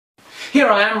Here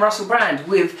I am, Russell Brand,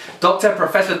 with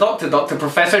Professor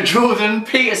Jordan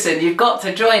Peterson. You've got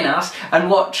to join us and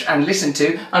watch and listen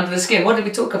to Under the Skin. What did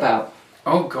we talk about?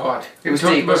 Oh God, it was deep,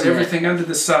 deep, about wasn't everything it? under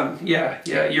the sun. Yeah.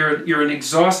 You're an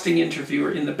exhausting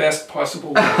interviewer in the best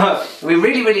possible way. We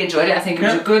really enjoyed it. I think it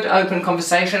was a good, open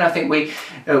conversation. I think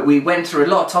we went through a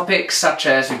lot of topics, such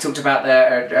as we talked about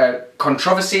the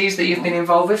controversies that you've been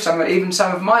involved with, even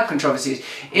some of my controversies.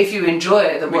 If you enjoy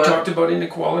it, we talked about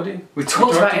inequality. We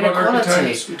talked about inequality.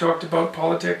 Archetypes. We talked about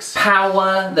politics.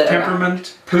 Power.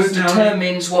 Temperament. Who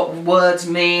determines what words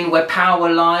mean, where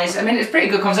power lies. I mean, it's a pretty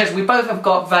good conversation. We both have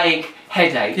got vague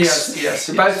headaches. Yes.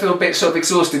 We both feel a bit sort of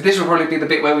exhausted. This will probably be the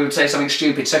bit where we would say something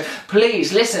stupid. So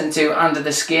please listen to Under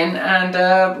the Skin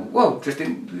and, well, just do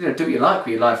what you like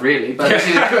with your life, really. But,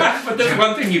 but there's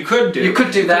one thing you could do. You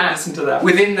could do that, listen to that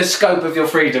within the scope of your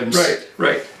freedoms.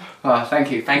 Right. Oh, thank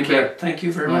you. Thank you. Thank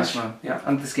you very much. Nice one. Yeah,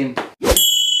 Under the Skin.